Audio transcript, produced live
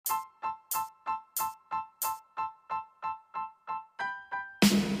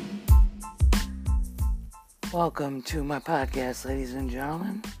Welcome to my podcast, ladies and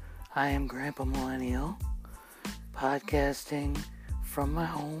gentlemen. I am Grandpa Millennial, podcasting from my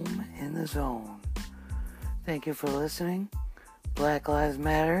home in the zone. Thank you for listening. Black Lives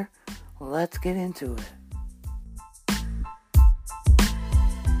Matter. Let's get into it.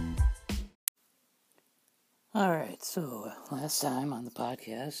 Alright, so last time on the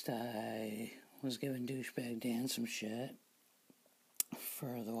podcast, I was giving Douchebag Dan some shit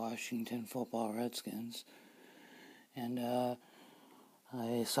for the Washington Football Redskins. And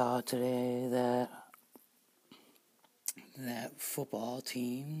I saw today that football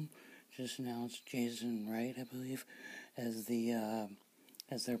team just announced Jason Wright, I believe, as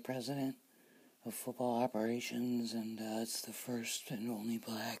their president of football operations, and it's the first and only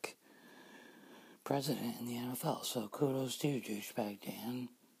black president in the NFL. So kudos to you, Douchebag Dan.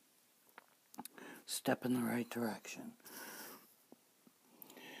 Step in the right direction.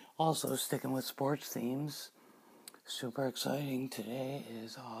 Also, sticking with sports themes, super exciting. Today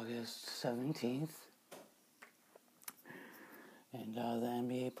is August 17th, and the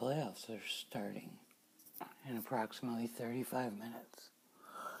NBA playoffs are starting in approximately 35 minutes.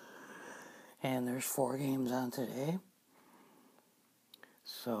 And there's 4 games on today.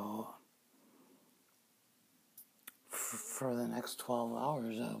 So, for the next 12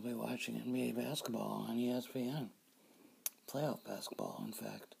 hours, I'll be watching NBA basketball on ESPN. Playoff basketball, in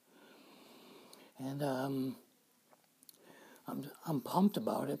fact. And I'm pumped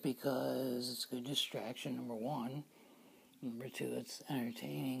about it because it's a good distraction, number 1. Number 2, it's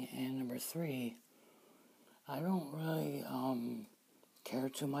entertaining. And number 3, I don't really care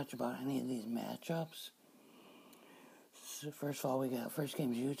too much about any of these matchups. So first of all, first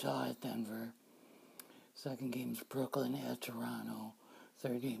game's Utah at Denver. Second game's Brooklyn at Toronto.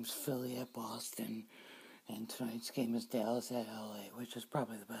 Third game's Philly at Boston. And tonight's game is Dallas at LA, which is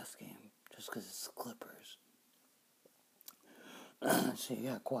probably the best game, just because it's the Clippers. So you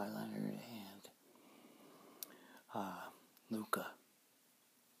got Kawhi Leonard and Luka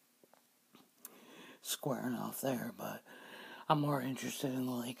squaring off there, but I'm more interested in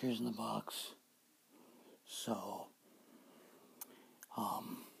the Lakers and the Bucks. So,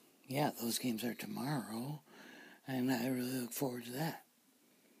 yeah, those games are tomorrow, and I really look forward to that.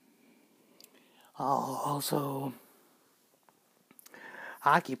 Also,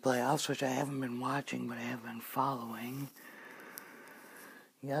 hockey playoffs, which I haven't been watching, but I have been following.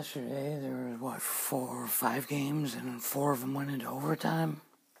 Yesterday, there were, 4 or 5 games, and 4 of them went into overtime?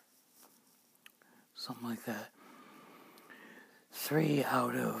 Something like that. 3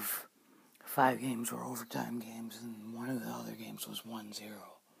 out of 5 games were overtime games, and one of the other games was 1-0.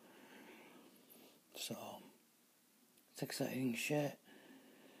 So, it's exciting shit.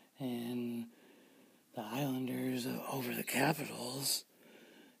 And the Islanders over the Capitals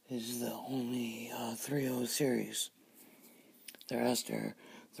is the only 3-0 series. The rest are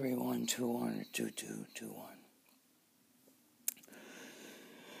 3-1, 2-1, or 2-2, 2-1.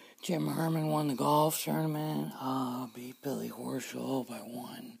 Jim Herman won the golf tournament, beat Billy Horschel by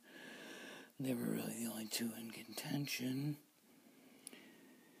 1. They were really the only 2 in contention.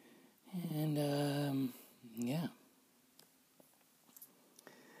 And, yeah.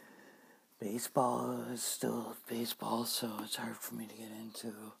 Baseball is still baseball, so it's hard for me to get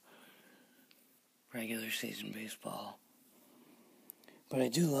into regular season baseball. But I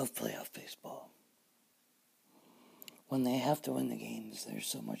do love playoff baseball. When they have to win the games, they're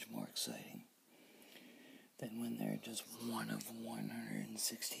so much more exciting than when they're just one of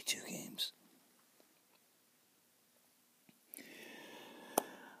 162 games.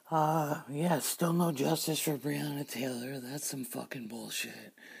 Yeah, still no justice for Breonna Taylor. That's some fucking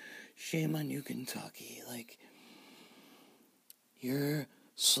bullshit. Shame on you, Kentucky. Like, you're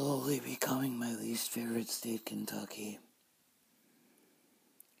slowly becoming my least favorite state, Kentucky.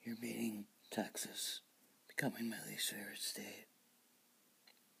 You're beating Texas, becoming my least favorite state.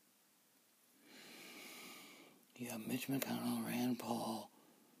 You have Mitch McConnell, Rand Paul,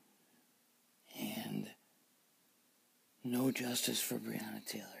 and no justice for Breonna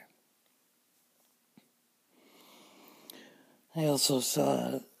Taylor. I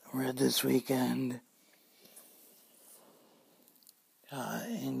also read this weekend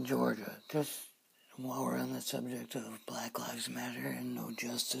in Georgia, just while we're on the subject of Black Lives Matter and no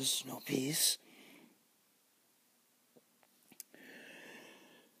justice, no peace.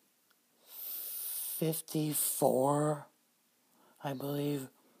 54, I believe,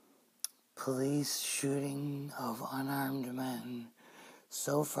 police shooting of unarmed men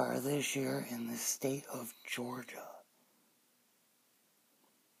so far this year in the state of Georgia.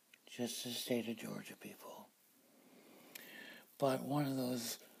 Just the state of Georgia, people. But one of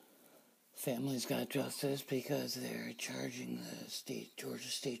those families got justice because they're charging the Georgia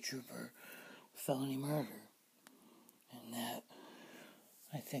State Trooper with felony murder. And that,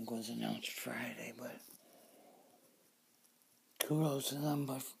 I think, was announced Friday, but kudos to them,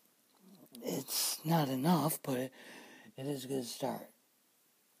 but it's not enough, but it is a good start.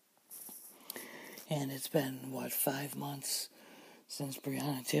 And it's been, 5 months since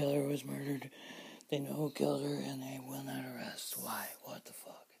Breonna Taylor was murdered. They know who killed her, and they will not arrest. Why? What the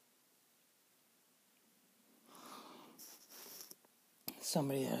fuck?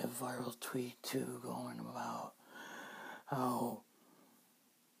 Somebody had a viral tweet, too, going about how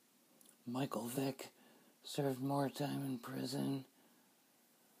Michael Vick served more time in prison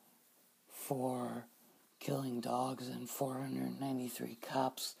for killing dogs than 493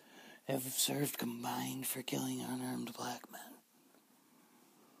 cops have served combined for killing unarmed black men.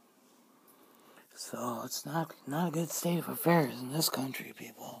 So it's not a good state of affairs in this country,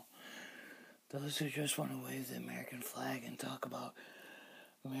 people. Those who just want to wave the American flag and talk about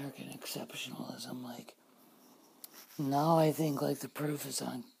American exceptionalism, now I think, the proof is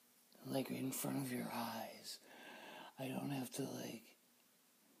on, in front of your eyes. I don't have to,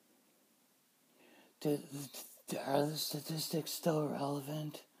 are the statistics still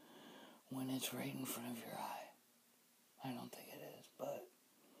relevant when it's right in front of your eye? I don't think it is, but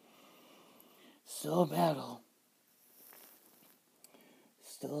still a battle.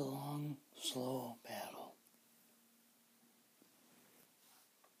 Still a long, slow battle.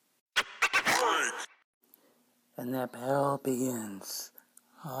 And that battle begins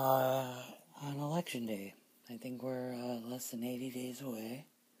on Election Day. I think we're less than 80 days away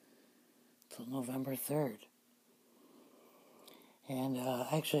till November 3rd. And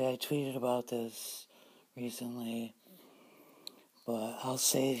actually, I tweeted about this recently, but I'll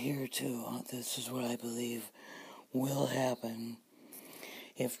say it here too. This is what I believe will happen.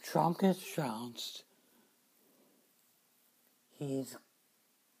 If Trump gets trounced, he's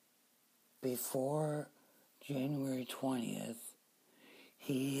before January 20th,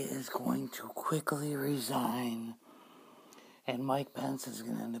 he is going to quickly resign, and Mike Pence is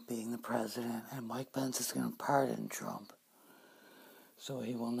going to end up being the president, and Mike Pence is going to pardon Trump, so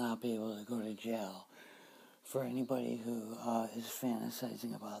he will not be able to go to jail. For anybody who is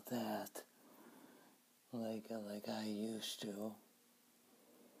fantasizing about that, like I used to,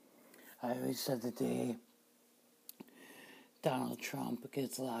 I always said the day Donald Trump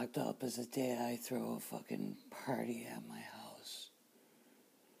gets locked up is the day I throw a fucking party at my house.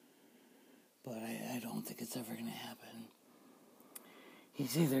 But I don't think it's ever going to happen.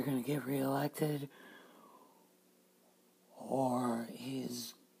 He's either going to get reelected or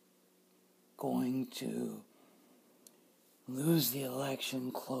he's going to lose the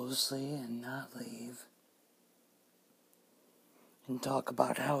election closely and not leave and talk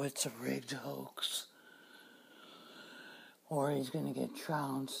about how it's a rigged hoax. Or he's going to get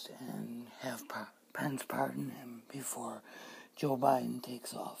trounced and have Pence pardon him before Joe Biden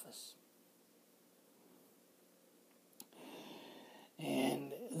takes office.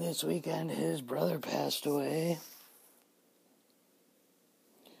 And this weekend, his brother passed away.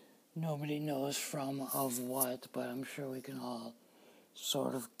 Nobody knows of what, but I'm sure we can all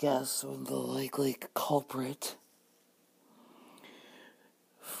sort of guess the likely culprit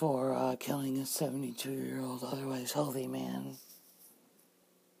for killing a 72-year-old, otherwise healthy man.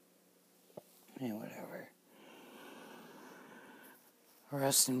 Yeah, whatever.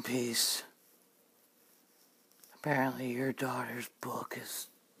 Rest in peace. Apparently your daughter's book is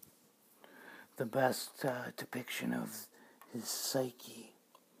the best depiction of his psyche.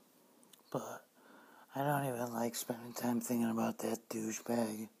 But I don't even like spending time thinking about that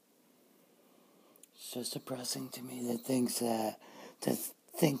douchebag. It's just depressing to me to think that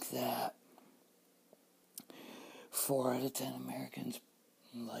 4 out of 10 Americans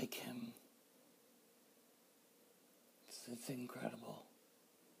like him. It's incredible.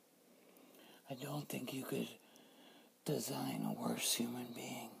 I don't think you could design a worse human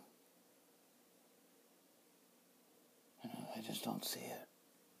being. I just don't see it.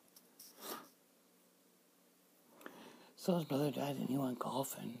 So his brother died and he went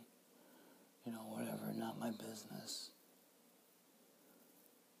golfing. Whatever, not my business.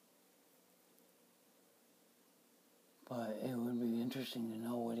 But it would be interesting to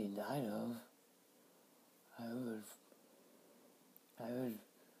know what he died of. I would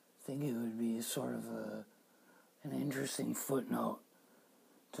think it would be sort of an interesting footnote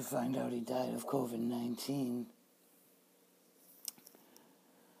to find out he died of COVID-19.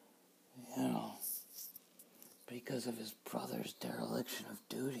 Because of his brother's dereliction of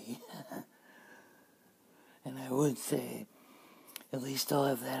duty. And I would say at least he'll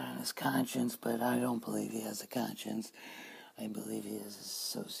have that on his conscience, but I don't believe he has a conscience. I believe he is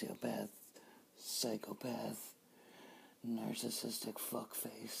a sociopath, psychopath, narcissistic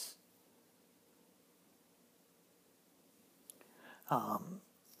fuckface.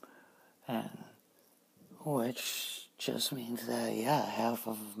 And which just means that, yeah, half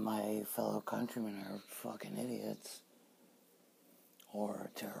of my fellow countrymen are fucking idiots or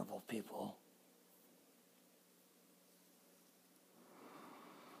terrible people.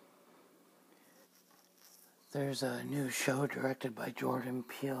 There's a new show directed by Jordan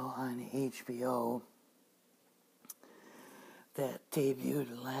Peele on HBO that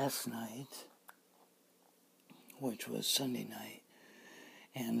debuted last night, which was Sunday night,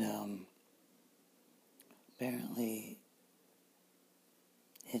 and apparently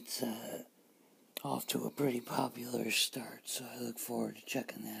it's off to a pretty popular start, so I look forward to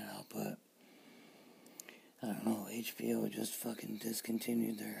checking that out. But I don't know, HBO just fucking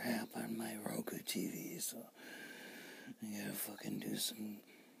discontinued their app on my Roku TV, so I gotta fucking do some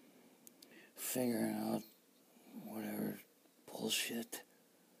figuring out whatever bullshit.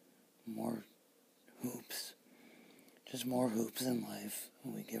 More hoops. Just more hoops in life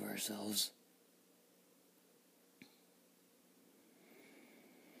we give ourselves.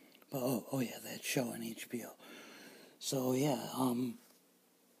 But oh yeah, that show on HBO. So yeah, I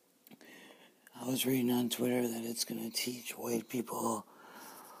was reading on Twitter that it's gonna teach white people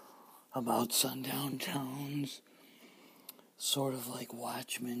about sundown towns, sort of like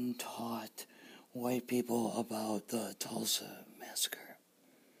Watchmen taught white people about the Tulsa massacre.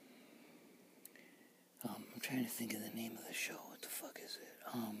 I'm trying to think of the name of the show. What the fuck is it?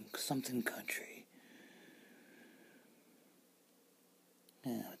 Something Country.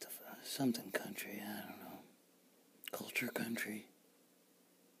 Yeah, what the fuck? Something Country, I don't know. Culture Country.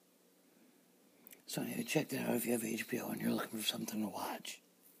 So anyway, check that out if you have HBO and you're looking for something to watch.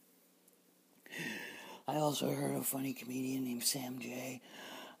 I also heard a funny comedian named Sam J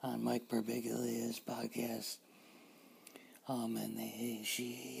on Mike Birbiglia's podcast. And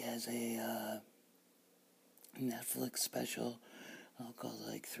she has a Netflix special called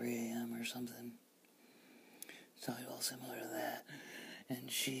like 3 a.m. or something. Something all similar to that. And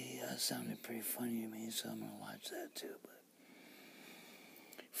she sounded pretty funny to me, so I'm going to watch that too. But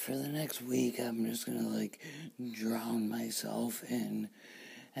for the next week, I'm just going to like drown myself in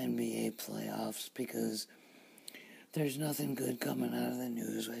NBA playoffs because there's nothing good coming out of the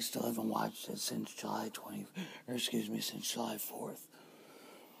news. I still haven't watched it since July 4th.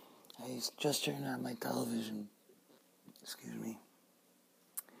 I just turned on my television,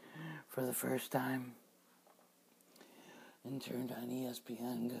 for the first time and turned on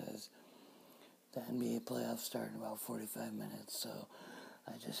ESPN because the NBA playoffs start in about 45 minutes, so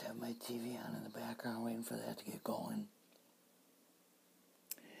I just have my TV on in the background waiting for that to get going.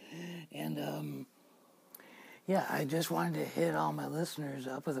 And, yeah, I just wanted to hit all my listeners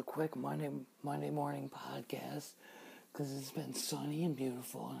up with a quick Monday morning podcast because it's been sunny and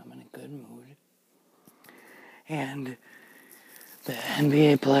beautiful and I'm in a good mood. And the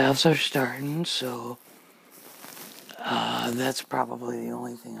NBA playoffs are starting, so that's probably the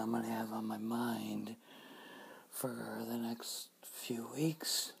only thing I'm going to have on my mind for the next few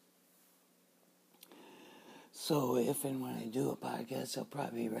weeks. So if and when I do a podcast, it'll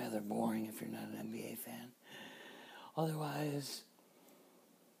probably be rather boring if you're not an NBA fan. Otherwise,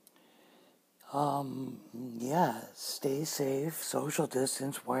 yeah, stay safe, social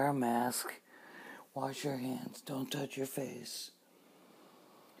distance, wear a mask, wash your hands, don't touch your face.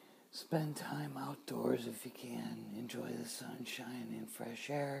 Spend time outdoors if you can. Enjoy the sunshine and fresh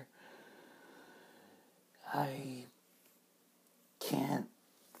air. I can't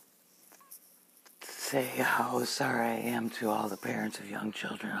say how sorry I am to all the parents of young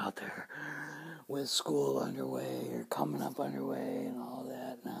children out there with school underway or coming up underway and all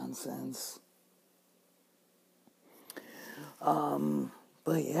that nonsense.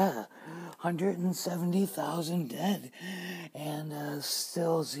 But yeah, 170,000 dead and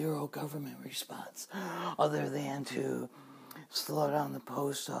still zero government response other than to slow down the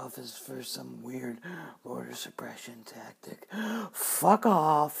post office for some weird voter suppression tactic. Fuck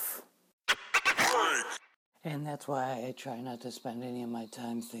off. And that's why I try not to spend any of my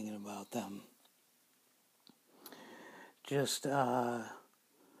time thinking about them. Just,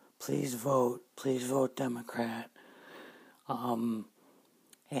 please vote Democrat.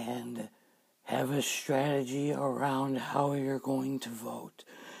 And have a strategy around how you're going to vote,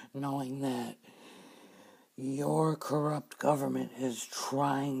 knowing that your corrupt government is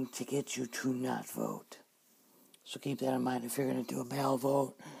trying to get you to not vote. So keep that in mind. If you're going to do a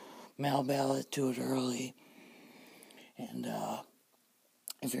mail ballot, do it early. And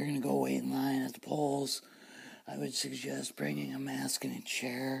if you're going to go wait in line at the polls, I would suggest bringing a mask and a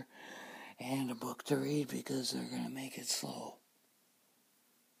chair and a book to read because they're going to make it slow.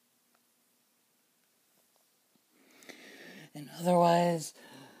 And otherwise,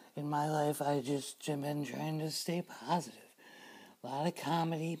 in my life, I just have been trying to stay positive. A lot of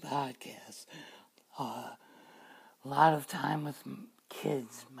comedy podcasts. A lot of time with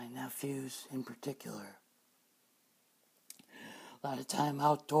kids, my nephews in particular. A lot of time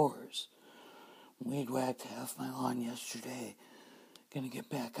outdoors. Weed whacked half my lawn yesterday. Gonna get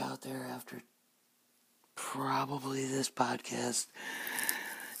back out there after probably this podcast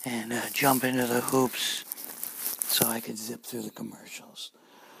and jump into the hoops so I could zip through the commercials.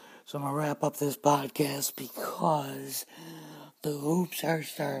 So I'm going to wrap up this podcast because the hoops are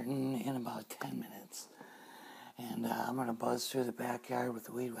starting in about 10 minutes. And I'm going to buzz through the backyard with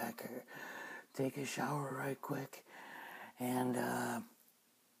the weed whacker, take a shower right quick, and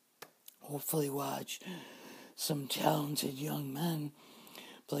hopefully watch some talented young men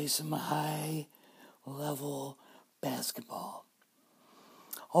play some high-level basketball.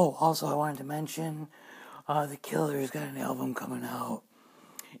 Oh, also I wanted to mention The Killer's got an album coming out,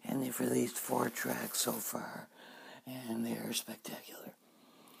 and they've released 4 tracks so far, and they are spectacular.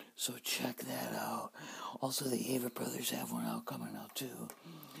 So check that out. Also, the Avett Brothers have one out coming out too.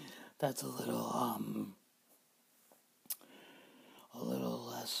 That's a little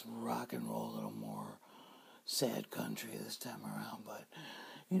less rock and roll, a little more sad country this time around. But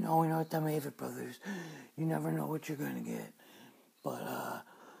we know what them Avett Brothers. You never know what you're gonna get. But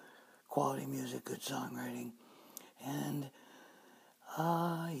quality music, good songwriting, and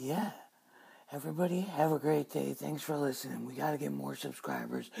yeah. Everybody, have a great day. Thanks for listening. We got to get more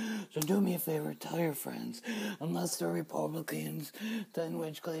subscribers. So do me a favor, tell your friends. Unless they're Republicans, in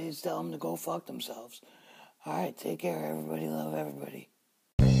which case tell them to go fuck themselves. All right, take care, everybody. Love everybody.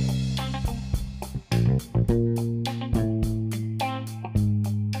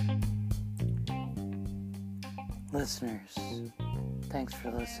 Listeners, thanks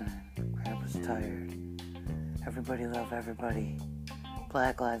for listening. Grandpa's tired. Everybody love everybody.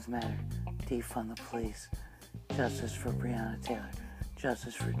 Black Lives Matter. Defund the police. Justice for Breonna Taylor.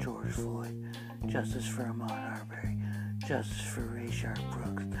 Justice for George Floyd. Justice for Ahmaud Arbery. Justice for Rayshard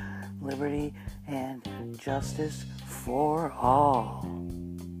Brooks. Liberty and justice for all.